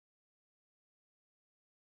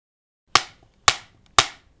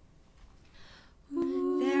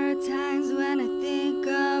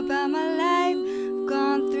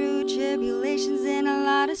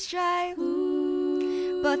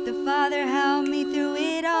but the Father held me through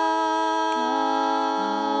it all.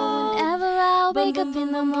 Whenever I wake up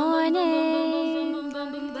in the morning,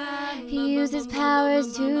 He uses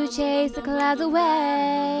powers to chase the clouds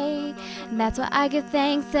away. And that's why I give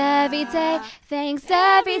thanks every day, thanks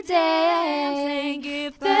every day. I'm saying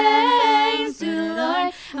give thanks to the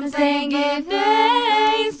Lord. I'm saying give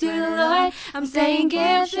thanks to the Lord. I'm saying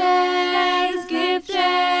give thanks, give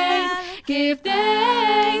thanks, give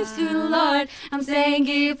thanks to the Lord. I'm saying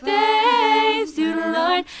give thanks to the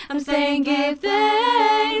Lord. I'm saying give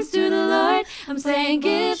thanks to the Lord. I'm saying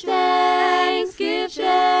give thanks, give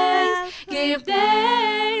thanks, give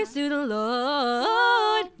thanks to the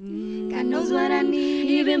Lord. God knows what I need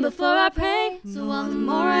even before I pray. So all the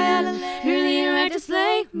more I elevate, really and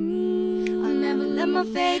righteously, I'll never let my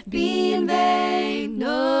faith be in vain.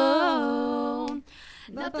 No,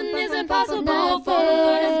 nothing is impossible for the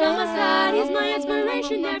Lord is by my side. He's my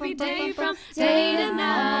inspiration every day from day to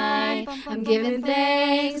night. I'm giving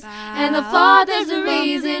thanks, and the Father's the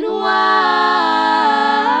reason why.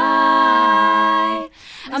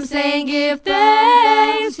 I'm saying give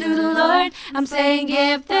thanks to the Lord. I'm saying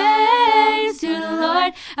give thanks to the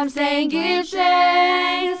Lord. I'm saying give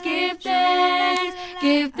thanks, give thanks,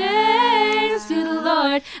 give thanks to the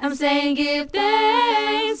Lord. I'm saying give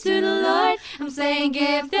thanks to the Lord. I'm saying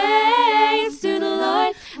give thanks to the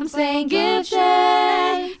Lord. I'm saying give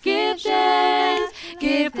thanks, give thanks,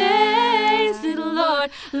 give thanks to the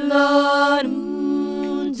Lord. Lord,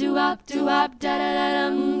 do up, da da da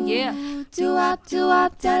da, yeah. Do up, da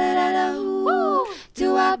da da da, woo.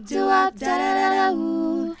 Do up, da da da da,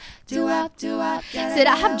 woo. Do up, da da. Said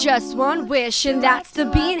I have just one wish, and that's to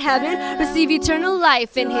be in heaven, receive eternal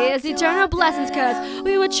life and His eternal blessings, cause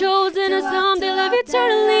we were chosen of some that live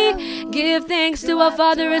eternally. Give thanks to our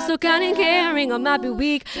Father, is so kind and caring. I might be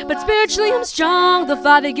weak, but spiritually I'm strong. The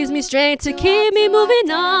Father gives me strength to keep me moving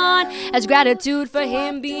on. As gratitude for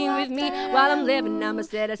Him being with me while I'm living, I'ma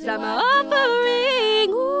set aside my offering.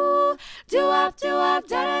 Ooh, do up, da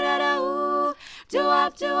da da da, ooh. Do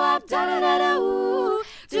up, da da da da, ooh.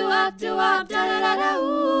 Do up, da da da da,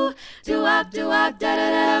 ooh. Do up, da da da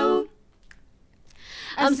da, ooh.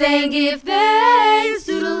 I'm saying give thanks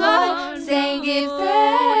to the Lord. Saying give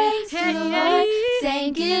thanks to the Lord.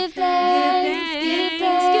 Saying give thanks, give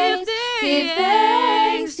thanks, give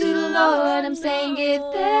thanks to the Lord. I'm saying give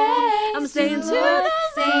thanks. I'm saying to the Lord.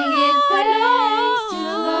 Saying give thanks to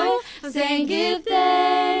the Lord. I'm saying give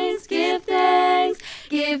thanks, give thanks,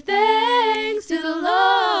 give thanks to the Lord.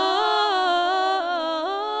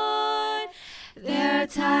 There are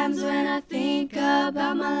times when I think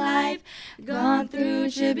about my life, gone through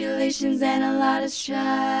tribulations and a lot of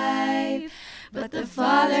strife, but the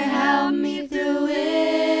Father held me through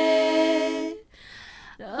it